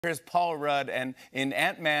Here's Paul Rudd and in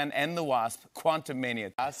Ant-Man and the Wasp,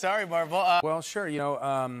 Quantumania. Sorry, Marvel. Well, sure.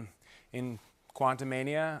 In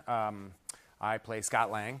Quantumania, I play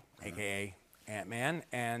Scott Lang, a.k.a. Ant-Man,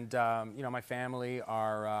 and, my family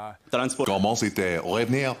are... Comment c'était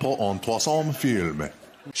revenir pour un troisième film?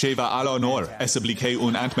 Sheva Alonor, SWK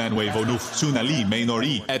un Ant-Man way vonuf Sunali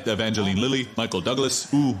Maynori at Evangeline Lilly, Michael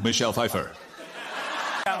Douglas, Michelle Pfeiffer.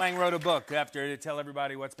 Scott Lang wrote a book to tell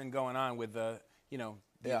everybody what's been going on with the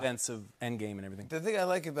events of Endgame and everything. The thing I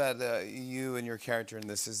like about you and your character in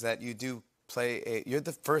this is that you do play you're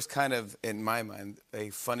the first kind of, in my mind,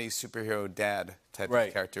 a funny superhero dad type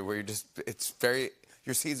of character where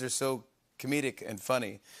your scenes are so comedic and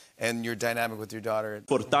funny, and your dynamic with your daughter.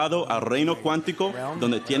 Portado al reino cuántico,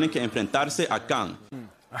 donde tienen que enfrentarse a Khan.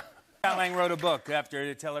 Scott Lang wrote a book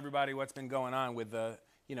to tell everybody what's been going on with the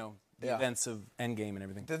events of Endgame and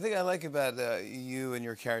everything. The thing I like about you and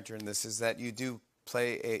your character in this is that you do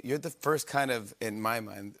you're the first kind of, in my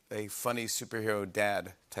mind, a funny superhero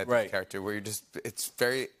dad type of character where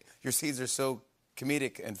your scenes are so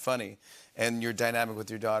comedic and funny, and your dynamic with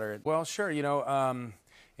your daughter. Well, sure.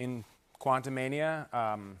 In Quantumania,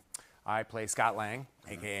 I play Scott Lang,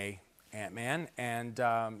 a.k.a. Ant-Man, and,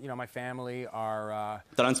 my family are...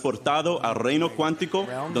 Transportado al reino cuántico,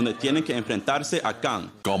 donde tienen que enfrentarse a Khan.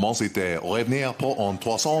 Comment c'était revenir pour un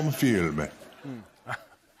troisième film?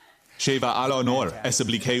 Sheva Alonor,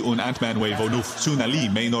 SWK un Ant-Man way vonuf Sunali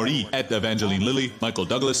Maynori at Evangeline Lilly, Michael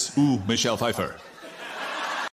Douglas, Michelle Pfeiffer.